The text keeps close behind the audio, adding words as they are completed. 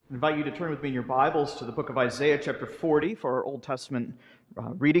I invite you to turn with me in your Bibles to the book of Isaiah chapter 40 for our Old Testament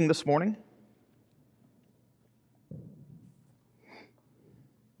reading this morning.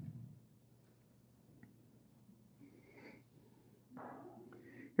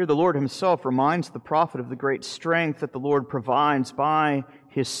 Here the Lord himself reminds the prophet of the great strength that the Lord provides by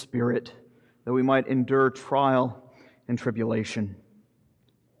his Spirit, that we might endure trial and tribulation.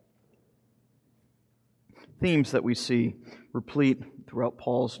 Themes that we see replete throughout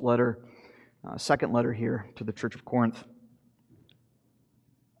Paul's letter, second letter here to the church of Corinth.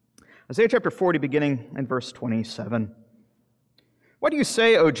 Isaiah chapter 40, beginning in verse 27. Why do you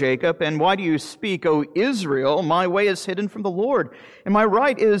say, O Jacob, and why do you speak, O Israel, my way is hidden from the Lord, and my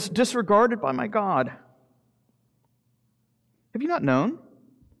right is disregarded by my God? Have you not known?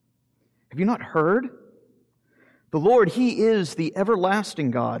 Have you not heard? The Lord, He is the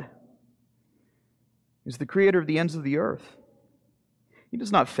everlasting God. He is the creator of the ends of the earth. He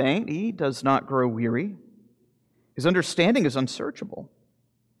does not faint, He does not grow weary. His understanding is unsearchable.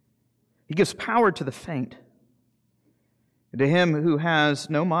 He gives power to the faint. And to him who has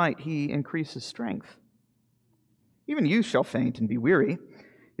no might, He increases strength. Even youth shall faint and be weary.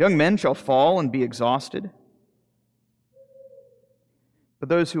 Young men shall fall and be exhausted. But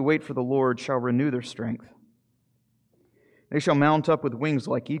those who wait for the Lord shall renew their strength. They shall mount up with wings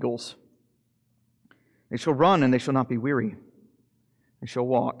like eagles. They shall run and they shall not be weary. They shall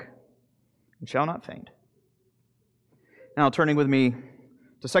walk and shall not faint. Now turning with me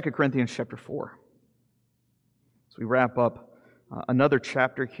to 2 Corinthians chapter 4. As we wrap up another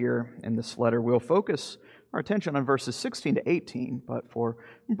chapter here in this letter, we'll focus our attention on verses 16 to 18, but for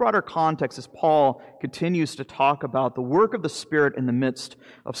broader context, as Paul continues to talk about the work of the Spirit in the midst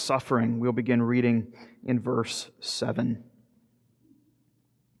of suffering, we'll begin reading in verse 7.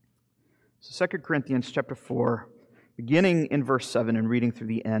 So 2 Corinthians chapter 4, beginning in verse 7 and reading through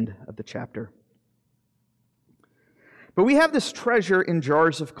the end of the chapter. But we have this treasure in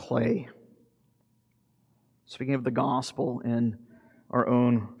jars of clay, speaking of the gospel in our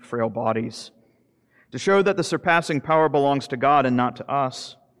own frail bodies, to show that the surpassing power belongs to God and not to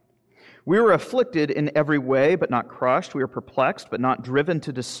us. We were afflicted in every way, but not crushed. We were perplexed, but not driven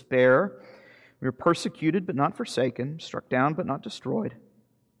to despair. We were persecuted, but not forsaken, struck down, but not destroyed.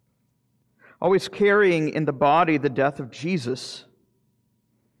 Always carrying in the body the death of Jesus,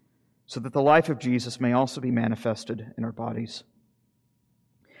 so that the life of Jesus may also be manifested in our bodies.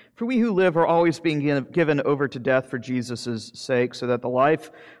 For we who live are always being given over to death for Jesus' sake, so that the life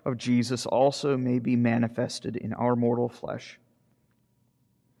of Jesus also may be manifested in our mortal flesh.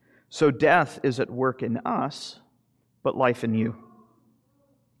 So death is at work in us, but life in you.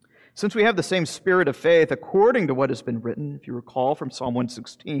 Since we have the same spirit of faith, according to what has been written, if you recall from Psalm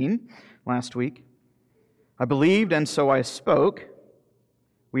 116 last week, I believed and so I spoke.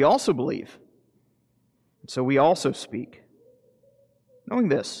 We also believe, and so we also speak, knowing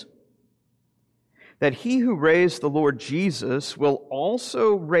this, that He who raised the Lord Jesus will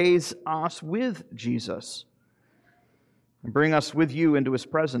also raise us with Jesus and bring us with you into His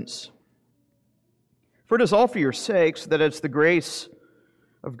presence. For it is all for your sakes, that as the grace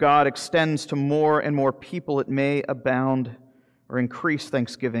of God extends to more and more people, it may abound or increase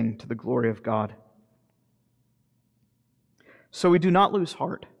thanksgiving to the glory of God. So we do not lose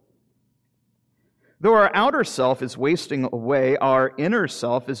heart. Though our outer self is wasting away, our inner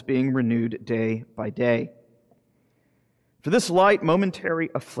self is being renewed day by day. For this light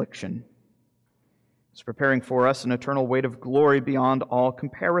momentary affliction is preparing for us an eternal weight of glory beyond all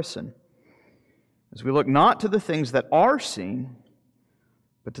comparison, as we look not to the things that are seen,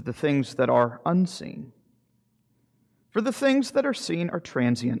 but to the things that are unseen. For the things that are seen are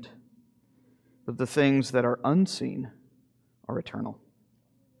transient, but the things that are unseen are eternal.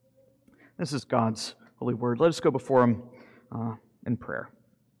 This is God's holy word. Let us go before Him in prayer.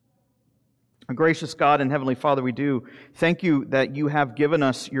 Our gracious God and Heavenly Father, we do thank You that You have given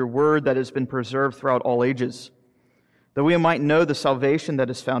us Your word that has been preserved throughout all ages. That we might know the salvation that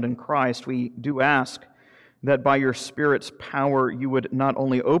is found in Christ, we do ask that by Your Spirit's power You would not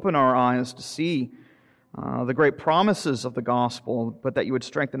only open our eyes to see the great promises of the gospel, but that You would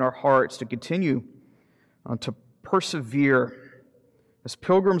strengthen our hearts to continue to persevere as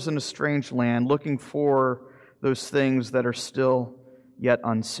pilgrims in a strange land, looking for those things that are still yet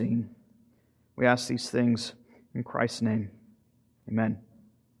unseen. We ask these things in Christ's name. Amen.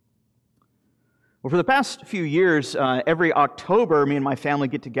 Well, for the past few years, every October, me and my family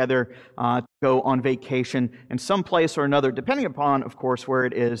get together to go on vacation in some place or another, depending upon, of course, where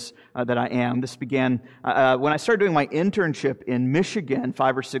it is that I am. This began when I started doing my internship in Michigan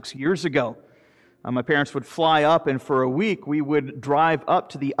 5 or 6 years ago. my parents would fly up, and for a week we would drive up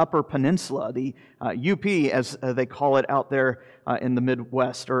to the Upper Peninsula, the UP, as they call it out there in the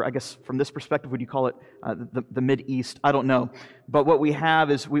Midwest. Or I guess from this perspective, would you call it the Mideast? I don't know. But what we have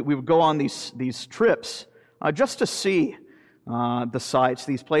is we would go on these trips just to see the sites,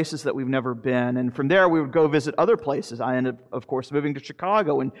 these places that we've never been. And from there, we would go visit other places. I ended up, of course, moving to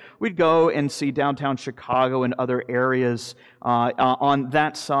Chicago, and we'd go and see downtown Chicago and other areas on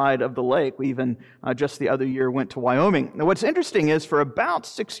that side of the lake. We even, just the other year, went to Wyoming. Now, what's interesting is for about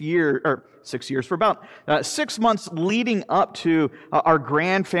 6 months leading up to our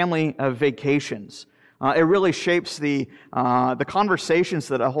grand family vacations, it really shapes the conversations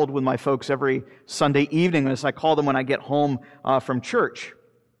that I hold with my folks every Sunday evening, as I call them when I get home from church.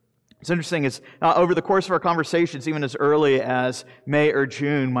 What's interesting is over the course of our conversations, even as early as May or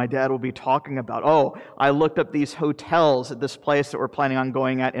June, my dad will be talking about, I looked up these hotels at this place that we're planning on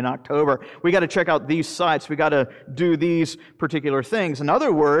going at in October. We got to check out these sites. We got to do these particular things. In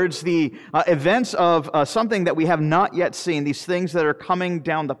other words, the events of something that we have not yet seen, these things that are coming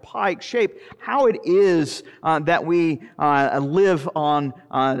down the pike, shape how it is that we live on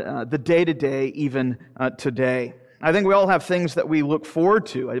the day-to-day, even today. I think we all have things that we look forward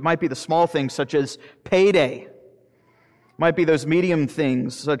to. It might be the small things such as payday. It might be those medium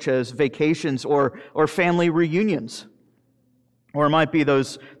things such as vacations or family reunions. Or it might be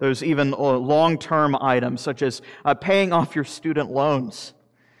those even long-term items such as paying off your student loans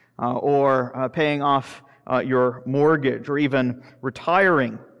or paying off your mortgage or even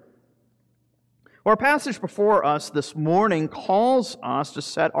retiring. Our passage before us this morning calls us to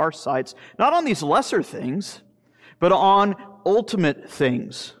set our sights not on these lesser things, but on ultimate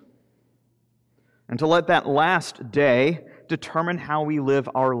things, and to let that last day determine how we live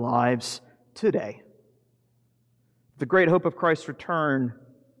our lives today. The great hope of Christ's return,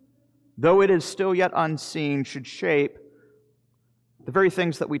 though it is still yet unseen, should shape the very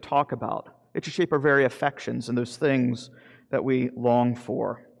things that we talk about. It should shape our very affections and those things that we long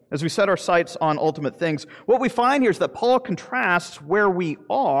for. As we set our sights on ultimate things, what we find here is that Paul contrasts where we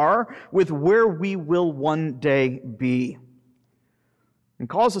are with where we will one day be, and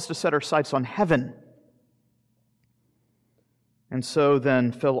calls us to set our sights on heaven. And so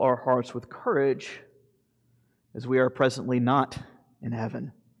then fill our hearts with courage as we are presently not in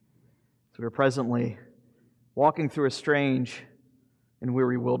heaven. As we are presently walking through a strange and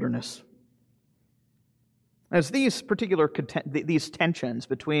weary wilderness. As these particular these tensions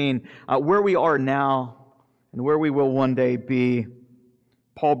between where we are now and where we will one day be,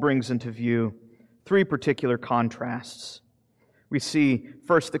 Paul brings into view three particular contrasts. We see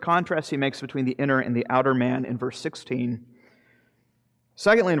first the contrast he makes between the inner and the outer man in verse 16.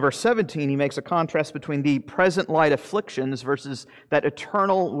 Secondly, in verse 17, he makes a contrast between the present light afflictions versus that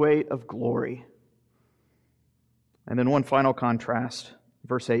eternal weight of glory. And then one final contrast,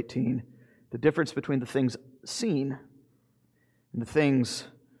 verse 18, the difference between the things seen and the things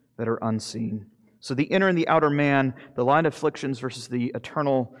that are unseen. So the inner and the outer man, the light afflictions versus the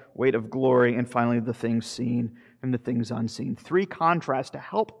eternal weight of glory, and finally the things seen and the things unseen. Three contrasts to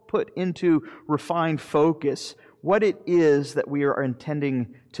help put into refined focus what it is that we are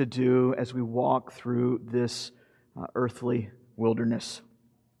intending to do as we walk through this earthly wilderness.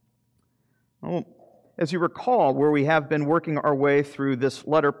 Well, as you recall, where we have been working our way through this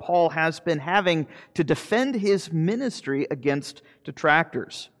letter, Paul has been having to defend his ministry against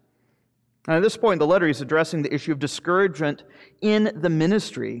detractors. And at this point in the letter, he's addressing the issue of discouragement in the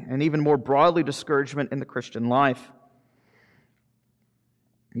ministry, and even more broadly, discouragement in the Christian life.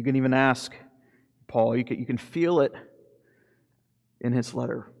 You can even ask Paul, you can feel it in his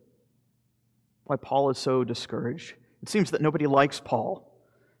letter, why Paul is so discouraged. It seems that nobody likes Paul.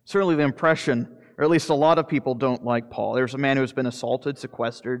 Certainly the impression, or at least a lot of people don't like Paul. There's a man who has been assaulted,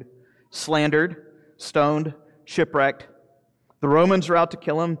 sequestered, slandered, stoned, shipwrecked. The Romans are out to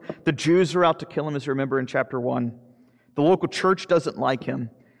kill him. The Jews are out to kill him, as you remember in chapter 1. The local church doesn't like him.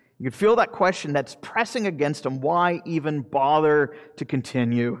 You can feel that question that's pressing against him. Why even bother to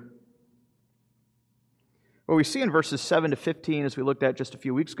continue? What we see in verses 7 to 15, as we looked at just a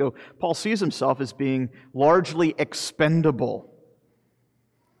few weeks ago, Paul sees himself as being largely expendable.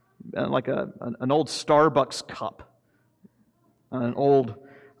 Like an old Starbucks cup, an old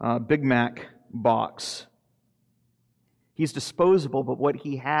Big Mac box. He's disposable, but what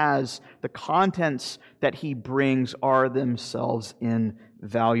he has, the contents that he brings are themselves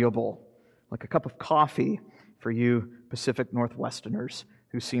invaluable. Like a cup of coffee for you Pacific Northwesterners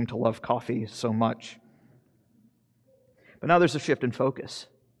who seem to love coffee so much. But now there's a shift in focus.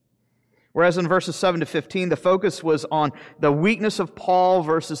 Whereas in verses 7 to 15, the focus was on the weakness of Paul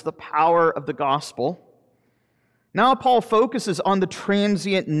versus the power of the gospel. Now Paul focuses on the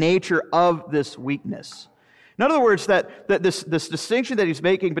transient nature of this weakness. In other words, that this distinction that he's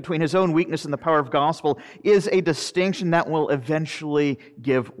making between his own weakness and the power of the gospel is a distinction that will eventually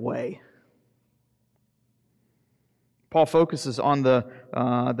give way. Paul focuses on the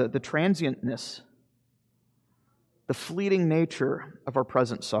transientness, the fleeting nature of our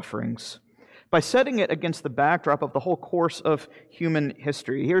present sufferings, by setting it against the backdrop of the whole course of human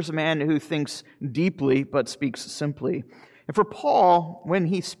history. Here's a man who thinks deeply but speaks simply. And for Paul, when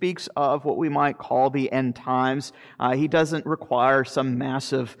he speaks of what we might call the end times, he doesn't require some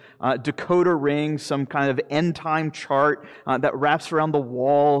massive decoder ring, some kind of end time chart that wraps around the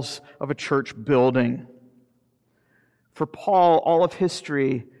walls of a church building. For Paul, all of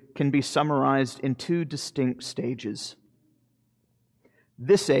history can be summarized in two distinct stages: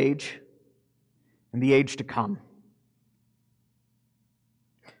 this age and the age to come.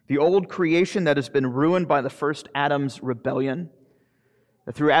 The old creation that has been ruined by the first Adam's rebellion.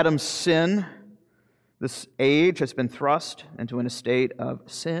 Through Adam's sin, this age has been thrust into an estate of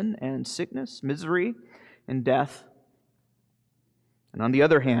sin and sickness, misery and death. And on the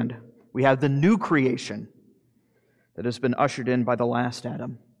other hand, we have the new creation that has been ushered in by the last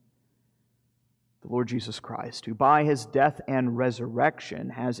Adam, the Lord Jesus Christ, who by his death and resurrection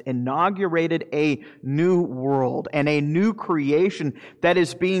has inaugurated a new world and a new creation that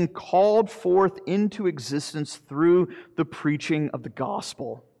is being called forth into existence through the preaching of the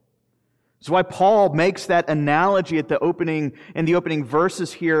gospel. That's why Paul makes that analogy in the opening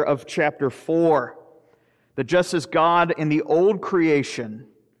verses here of chapter 4, that just as God in the old creation,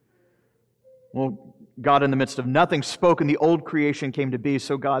 God in the midst of nothing spoke and the old creation came to be,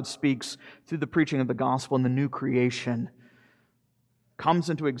 so God speaks through the preaching of the gospel and the new creation comes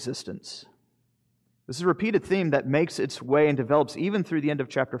into existence. This is a repeated theme that makes its way and develops even through the end of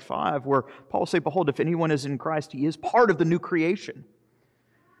chapter 5, where Paul will say, "Behold, if anyone is in Christ, he is part of the new creation."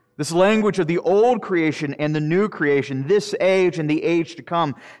 This language of the old creation and the new creation, this age and the age to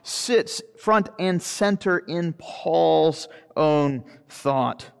come, sits front and center in Paul's own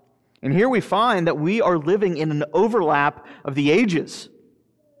thought. And here we find that we are living in an overlap of the ages.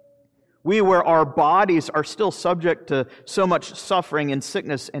 We, where our bodies are still subject to so much suffering and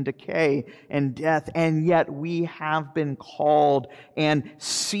sickness and decay and death, and yet we have been called and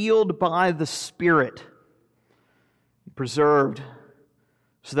sealed by the Spirit, preserved,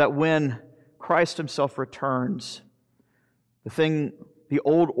 so that when Christ himself returns, the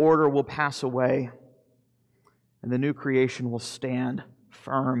old order will pass away, and the new creation will stand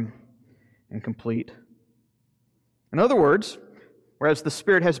firm and complete. In other words, whereas the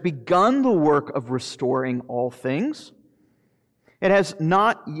Spirit has begun the work of restoring all things, it has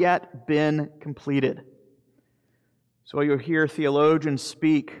not yet been completed. So you'll hear theologians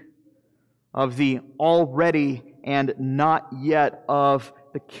speak of the already and not yet of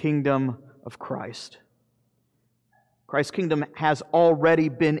the kingdom of Christ. Christ's kingdom has already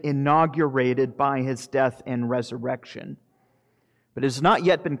been inaugurated by his death and resurrection, but it has not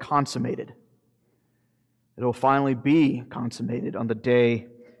yet been consummated. It will finally be consummated on the day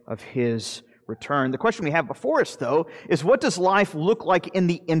of his return. The question we have before us, though, is what does life look like in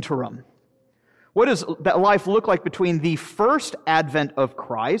the interim? What does that life look like between the first advent of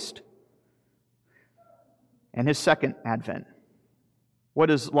Christ and his second advent? What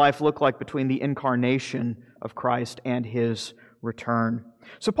does life look like between the incarnation of Christ and his return?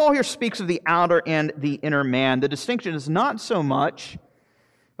 So Paul here speaks of the outer and the inner man. The distinction is not so much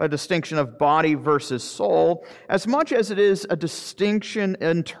a distinction of body versus soul, as much as it is a distinction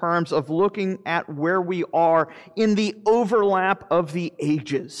in terms of looking at where we are in the overlap of the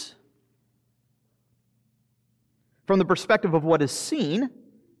ages. From the perspective of what is seen,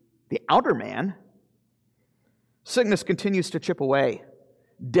 the outer man, sickness continues to chip away.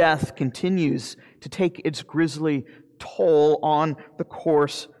 Death continues to take its grisly toll on the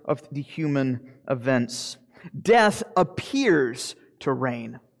course of the human events. Death appears to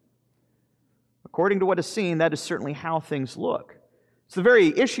reign. According to what is seen, that is certainly how things look. It's the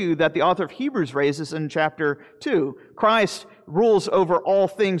very issue that the author of Hebrews raises in chapter 2. Christ rules over all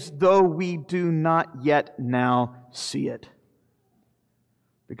things, though we do not yet now see it.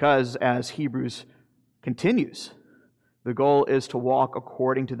 Because as Hebrews continues, the goal is to walk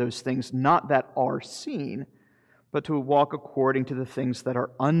according to those things not that are seen, but to walk according to the things that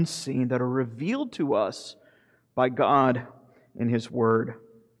are unseen, that are revealed to us by God in his word.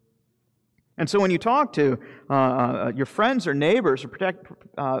 And so when you talk to your friends or neighbors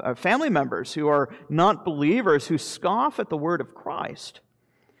or family members who are not believers, who scoff at the word of Christ,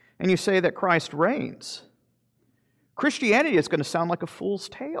 and you say that Christ reigns, Christianity is going to sound like a fool's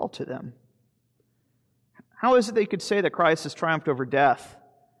tale to them. How is it that you could say that Christ has triumphed over death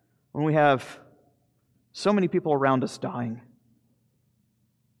when we have so many people around us dying?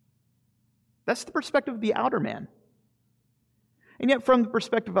 That's the perspective of the outer man. And yet from the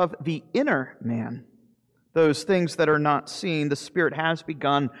perspective of the inner man, those things that are not seen, the Spirit has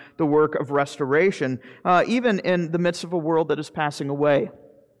begun the work of restoration, even in the midst of a world that is passing away.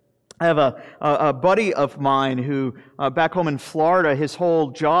 I have a buddy of mine who, back home in Florida, his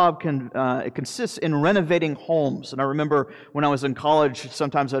whole job consists in renovating homes. And I remember when I was in college,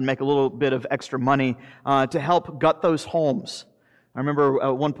 sometimes I'd make a little bit of extra money to help gut those homes. I remember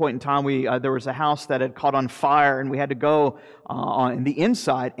at one point in time, there was a house that had caught on fire, and we had to go on the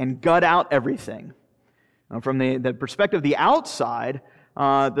inside and gut out everything. From the perspective of the outside,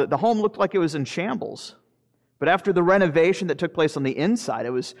 the home looked like it was in shambles. But after the renovation that took place on the inside,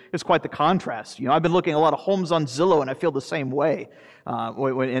 it was quite the contrast. You know, I've been looking at a lot of homes on Zillow, and I feel the same way.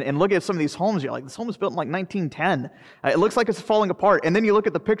 And looking at some of these homes, you're like, this home was built in like 1910. It looks like it's falling apart. And then you look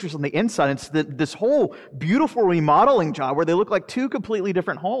at the pictures on the inside, and it's this whole beautiful remodeling job where they look like two completely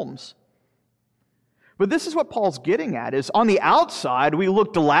different homes. But this is what Paul's getting at, is on the outside, we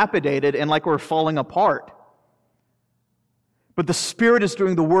look dilapidated and like we're falling apart. But the Spirit is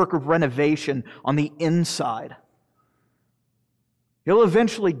doing the work of renovation on the inside. He'll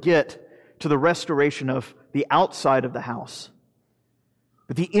eventually get to the restoration of the outside of the house.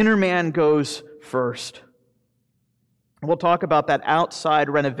 But the inner man goes first. We'll talk about that outside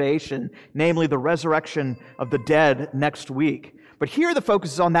renovation, namely the resurrection of the dead, next week. But here the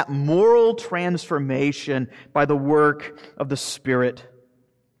focus is on that moral transformation by the work of the Spirit.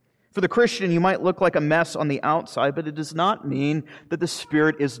 For the Christian, you might look like a mess on the outside, but it does not mean that the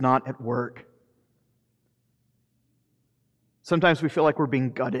Spirit is not at work. Sometimes we feel like we're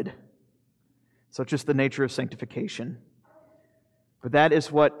being gutted. Such is the nature of sanctification. But that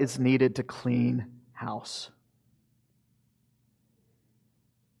is what is needed to clean house.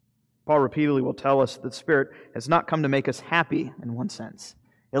 Paul repeatedly will tell us that the Spirit has not come to make us happy in one sense.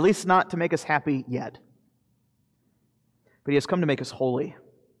 At least not to make us happy yet. But He has come to make us holy.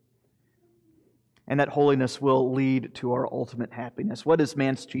 And that holiness will lead to our ultimate happiness. What is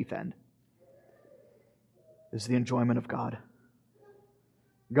man's chief end? Is the enjoyment of God.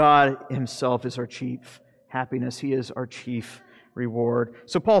 God Himself is our chief happiness. He is our chief reward.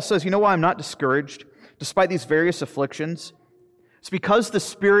 So Paul says, you know why I'm not discouraged despite these various afflictions? It's because the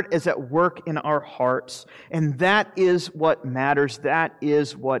Spirit is at work in our hearts, and that is what matters. That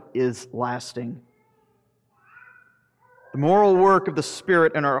is what is lasting. The moral work of the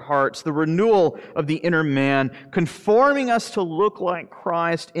Spirit in our hearts, the renewal of the inner man, conforming us to look like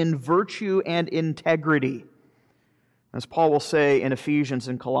Christ in virtue and integrity. As Paul will say in Ephesians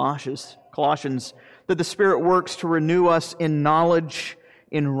and Colossians, that the Spirit works to renew us in knowledge,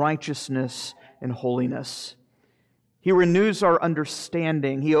 in righteousness, in holiness. He renews our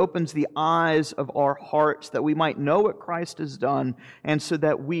understanding. He opens the eyes of our hearts that we might know what Christ has done, and so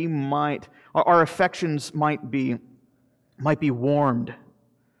that our affections might be warmed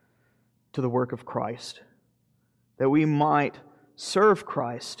to the work of Christ, that we might serve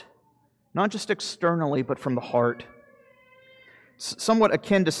Christ, not just externally, but from the heart. Somewhat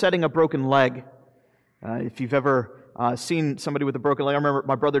akin to setting a broken leg. If you've ever seen somebody with a broken leg, I remember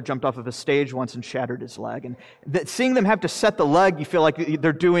my brother jumped off of a stage once and shattered his leg. And seeing them have to set the leg, you feel like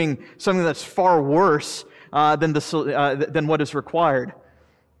they're doing something that's far worse than what is required.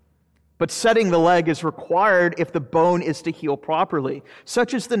 But setting the leg is required if the bone is to heal properly.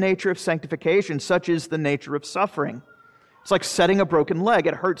 Such is the nature of sanctification. Such is the nature of suffering. It's like setting a broken leg.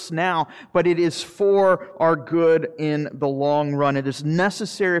 It hurts now, but it is for our good in the long run. It is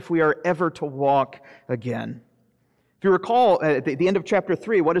necessary if we are ever to walk again. If you recall, at the end of chapter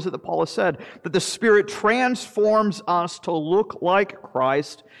 3, what is it that Paul has said? That the Spirit transforms us to look like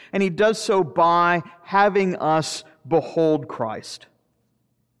Christ, and He does so by having us behold Christ.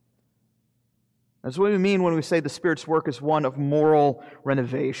 That's what we mean when we say the Spirit's work is one of moral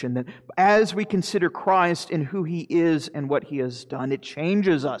renovation. That as we consider Christ and who He is and what He has done, it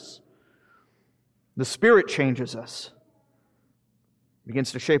changes us. The Spirit changes us. It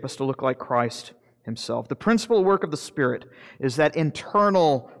begins to shape us to look like Christ Himself. The principal work of the Spirit is that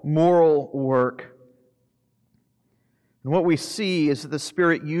internal moral work. And what we see is that the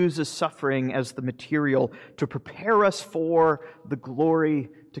Spirit uses suffering as the material to prepare us for the glory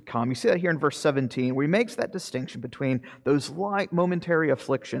to come. You see that here in verse 17, where he makes that distinction between those light momentary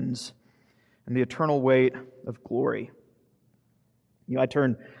afflictions and the eternal weight of glory. You know, I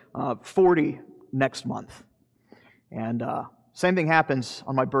turn 40 next month. And Same thing happens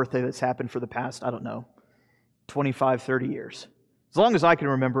on my birthday that's happened for the past, 25, 30 years. As long as I can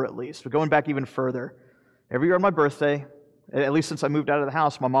remember at least. But going back even further, every year on my birthday, at least since I moved out of the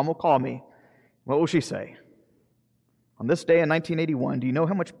house, my mom will call me. What will she say? On this day in 1981, do you know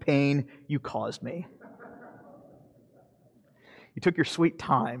how much pain you caused me? You took your sweet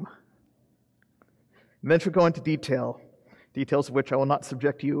time. And then she'll go into details of which I will not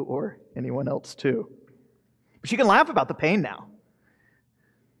subject you or anyone else to. But she can laugh about the pain now.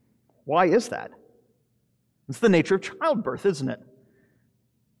 Why is that? It's the nature of childbirth, isn't it?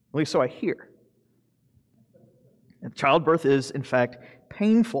 At least so I hear. And childbirth is, in fact,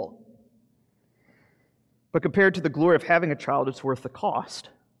 painful. But compared to the glory of having a child, it's worth the cost.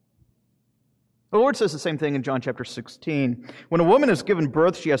 The Lord says the same thing in John chapter 16. When a woman has given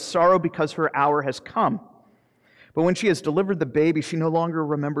birth, she has sorrow because her hour has come. But when she has delivered the baby, she no longer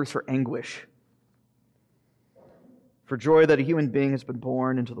remembers her anguish for joy that a human being has been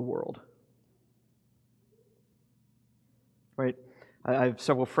born into the world. Right? I have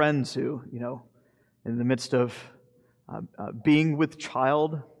several friends who, in the midst of being with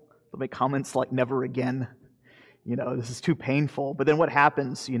child, they'll make comments like, never again. This is too painful. But then what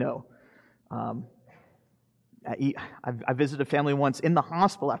happens, I visited a family once in the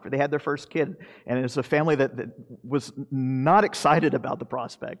hospital after they had their first kid, and it was a family that was not excited about the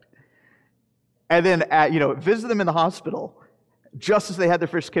prospect. And then, visit them in the hospital just as they had their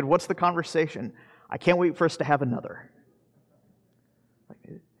first kid. What's the conversation? I can't wait for us to have another.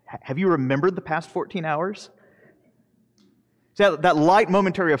 Have you remembered the past 14 hours? So that light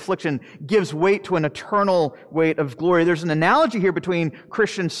momentary affliction gives weight to an eternal weight of glory. There's an analogy here between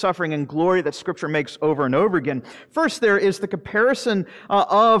Christian suffering and glory that Scripture makes over and over again. First, there is the comparison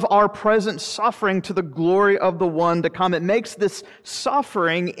of our present suffering to the glory of the one to come. It makes this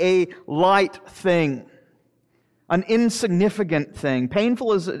suffering a light thing, an insignificant thing,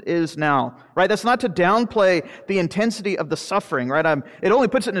 painful as it is now, right? That's not to downplay the intensity of the suffering, right? It only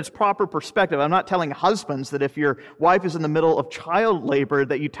puts it in its proper perspective. I'm not telling husbands that if your wife is in the middle of child labor,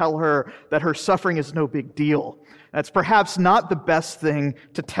 that you tell her that her suffering is no big deal. That's perhaps not the best thing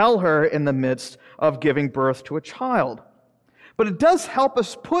to tell her in the midst of giving birth to a child. But it does help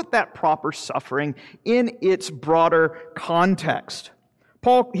us put that proper suffering in its broader context.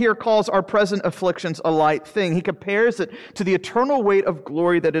 Paul here calls our present afflictions a light thing. He compares it to the eternal weight of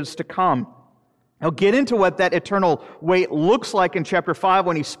glory that is to come. He'll get into what that eternal weight looks like in chapter 5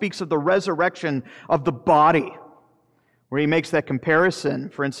 when he speaks of the resurrection of the body, where he makes that comparison,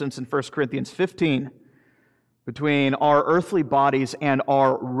 for instance, in 1 Corinthians 15, between our earthly bodies and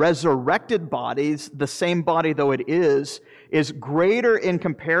our resurrected bodies. The same body though it is greater in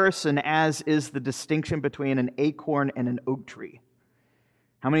comparison as is the distinction between an acorn and an oak tree.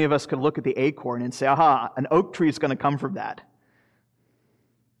 How many of us could look at the acorn and say, aha, an oak tree is going to come from that?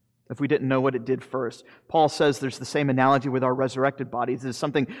 If we didn't know what it did first. Paul says there's the same analogy with our resurrected bodies. There's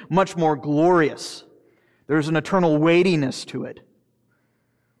something much more glorious. There's an eternal weightiness to it.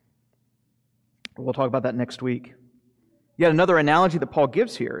 We'll talk about that next week. Yet another analogy that Paul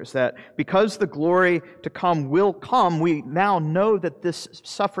gives here is that because the glory to come will come, we now know that this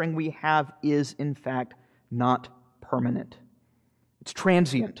suffering we have is in fact not permanent. It's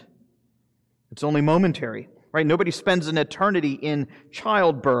transient. It's only momentary, right? Nobody spends an eternity in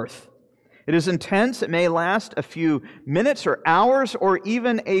childbirth. It is intense. It may last a few minutes or hours or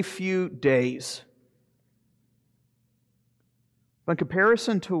even a few days. But in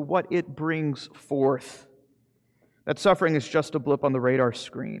comparison to what it brings forth, that suffering is just a blip on the radar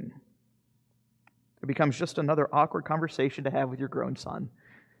screen. It becomes just another awkward conversation to have with your grown son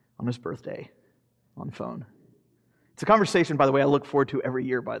on his birthday on the phone. It's a conversation, by the way, I look forward to every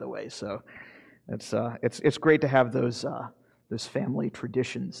year, by the way. So it's great to have those family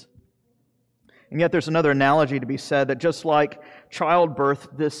traditions. And yet there's another analogy to be said that just like childbirth,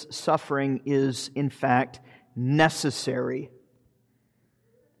 this suffering is, in fact, necessary.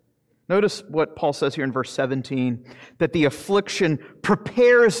 Notice what Paul says here in verse 17, that the affliction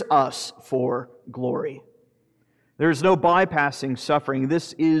prepares us for glory. There's no bypassing suffering.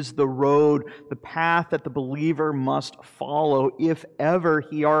 This is the road, the path that the believer must follow if ever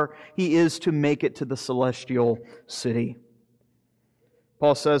he is to make it to the celestial city.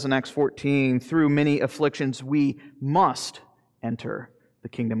 Paul says in Acts 14, through many afflictions we must enter the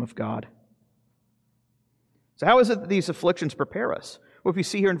kingdom of God. So how is it that these afflictions prepare us? Well, if you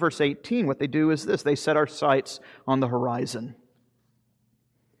see here in verse 18, what they do is this. They set our sights on the horizon.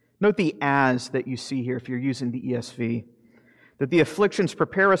 Note the as that you see here if you're using the ESV. That the afflictions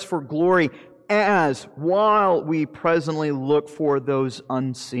prepare us for glory as while we presently look for those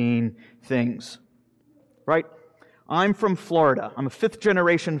unseen things. Right? I'm from Florida. I'm a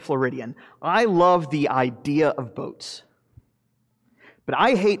fifth-generation Floridian. I love the idea of boats. But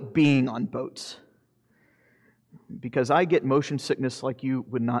I hate being on boats because I get motion sickness like you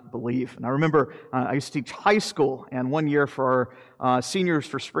would not believe. And I remember I used to teach high school, and one year for our seniors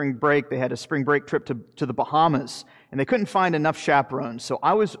for spring break, they had a spring break trip to the Bahamas, and they couldn't find enough chaperones. So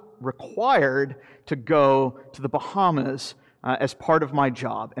I was required to go to the Bahamas as part of my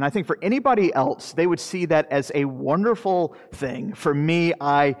job. And I think for anybody else, they would see that as a wonderful thing. For me,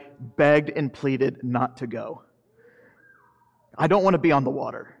 I begged and pleaded not to go. I don't want to be on the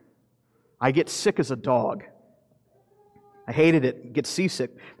water. I get sick as a dog. I hated it, get seasick.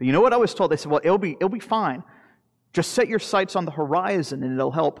 But you know what I was told? They said, well, it'll be fine. Just set your sights on the horizon and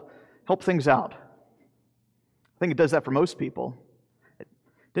it'll help things out. I think it does that for most people. It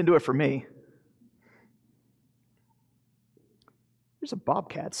didn't do it for me. There's a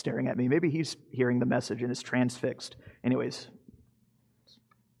bobcat staring at me. Maybe he's hearing the message and is transfixed. Anyways,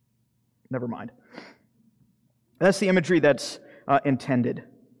 never mind. That's the imagery that's intended.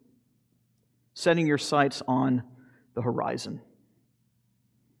 Setting your sights on the horizon.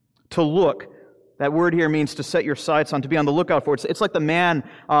 To look, that word here means to set your sights on, to be on the lookout for. It's like the man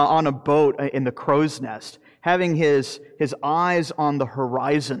on a boat in the crow's nest, having his eyes on the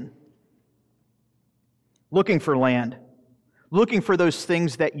horizon, looking for land, looking for those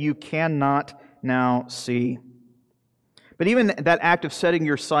things that you cannot now see. But even that act of setting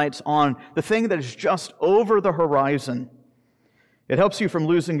your sights on the thing that is just over the horizon, it helps you from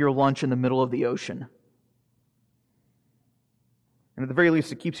losing your lunch in the middle of the ocean. And at the very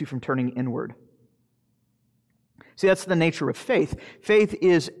least, it keeps you from turning inward. See, that's the nature of faith. Faith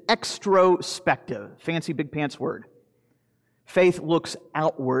is extrospective. Fancy big pants word. Faith looks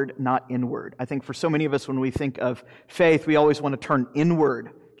outward, not inward. I think for so many of us, when we think of faith, we always want to turn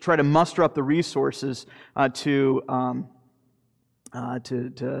inward, try to muster up the resources to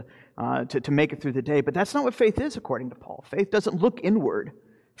make it through the day. But that's not what faith is, according to Paul. Faith doesn't look inward.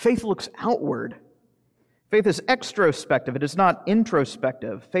 Faith looks outward. Faith is extrospective. It is not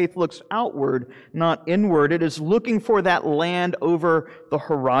introspective. Faith looks outward, not inward. It is looking for that land over the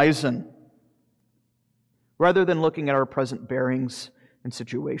horizon, rather than looking at our present bearings and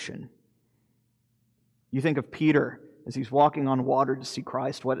situation. You think of Peter as he's walking on water to see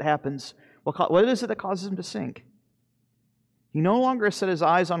Christ. What happens? What is it that causes him to sink? He no longer set his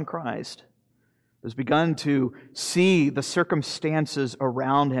eyes on Christ. He has begun to see the circumstances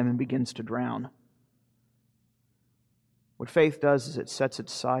around him and begins to drown. What faith does is it sets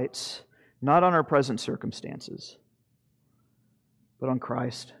its sights not on our present circumstances, but on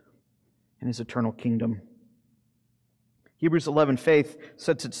Christ and His eternal kingdom. Hebrews 11, faith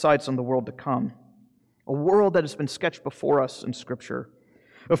sets its sights on the world to come, a world that has been sketched before us in Scripture.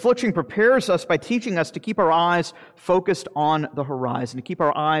 Affliction prepares us by teaching us to keep our eyes focused on the horizon, to keep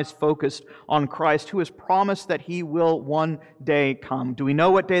our eyes focused on Christ, who has promised that He will one day come. Do we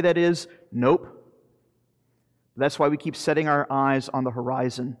know what day that is? Nope. That's why we keep setting our eyes on the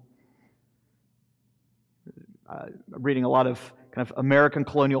horizon. I'm reading a lot of kind of American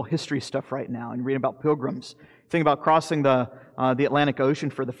colonial history stuff right now, and reading about pilgrims. Think about crossing the Atlantic Ocean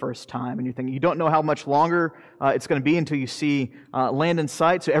for the first time, and you think you don't know how much longer it's going to be until you see land in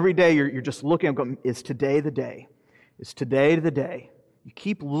sight. So every day you're just looking and going, is today the day? Is today the day? You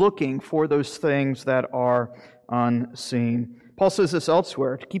keep looking for those things that are unseen. Paul says this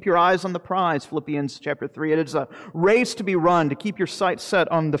elsewhere, to keep your eyes on the prize, Philippians chapter 3. It is a race to be run, to keep your sights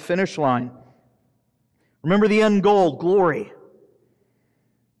set on the finish line. Remember the end goal, glory.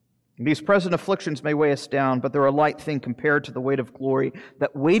 These present afflictions may weigh us down, but they're a light thing compared to the weight of glory,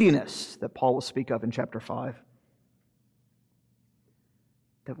 that weightiness that Paul will speak of in chapter 5.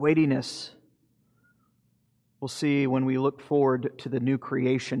 That weightiness we'll see when we look forward to the new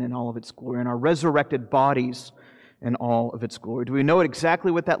creation in all of its glory, and our resurrected bodies in all of its glory. Do we know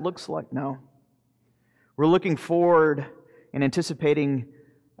exactly what that looks like? No. We're looking forward and anticipating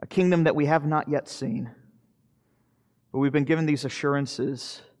a kingdom that we have not yet seen. But we've been given these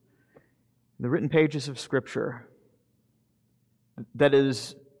assurances, the written pages of Scripture, that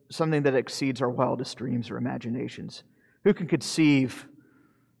is something that exceeds our wildest dreams or imaginations. Who can conceive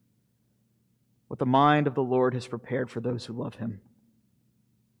what the mind of the Lord has prepared for those who love Him?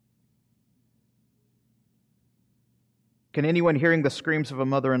 Can anyone hearing the screams of a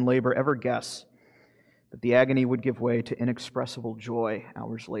mother in labor ever guess that the agony would give way to inexpressible joy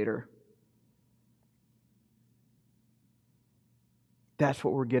hours later? That's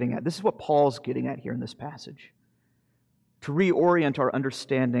what we're getting at. This is what Paul's getting at here in this passage. To reorient our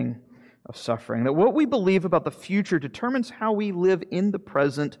understanding of suffering. That what we believe about the future determines how we live in the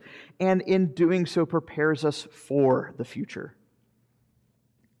present, and in doing so prepares us for the future.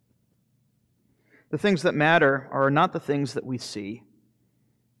 The things that matter are not the things that we see.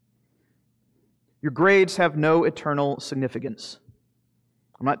 Your grades have no eternal significance.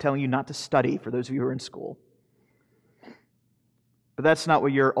 I'm not telling you not to study for those of you who are in school. But that's not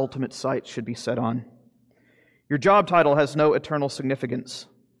what your ultimate sight should be set on. Your job title has no eternal significance.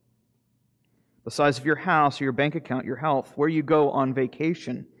 The size of your house or your bank account, your health, where you go on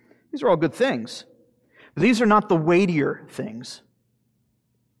vacation, these are all good things. But these are not the weightier things.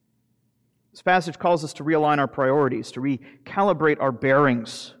 This passage calls us to realign our priorities, to recalibrate our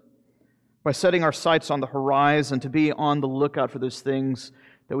bearings by setting our sights on the horizon, to be on the lookout for those things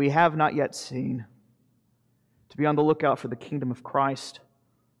that we have not yet seen, to be on the lookout for the kingdom of Christ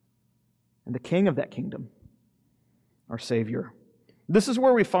and the King of that kingdom, our Savior. This is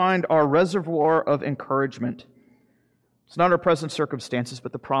where we find our reservoir of encouragement. It's not our present circumstances,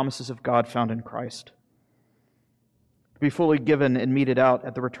 but the promises of God found in Christ, to be fully given and meted out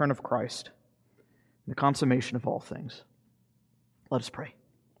at the return of Christ, the consummation of all things. Let us pray.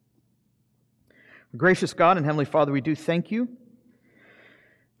 Gracious God and Heavenly Father, we do thank you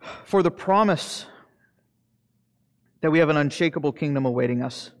for the promise that we have an unshakable kingdom awaiting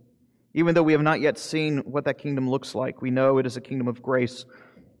us. Even though we have not yet seen what that kingdom looks like, we know it is a kingdom of grace,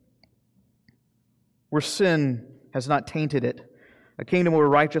 where sin has not tainted it, a kingdom where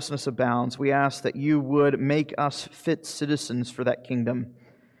righteousness abounds. We ask that you would make us fit citizens for that kingdom,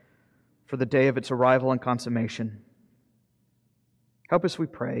 for the day of its arrival and consummation. Help us, we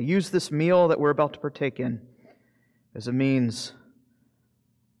pray. Use this meal that we're about to partake in as a means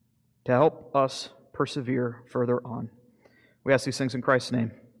to help us persevere further on. We ask these things in Christ's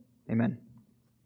name. Amen.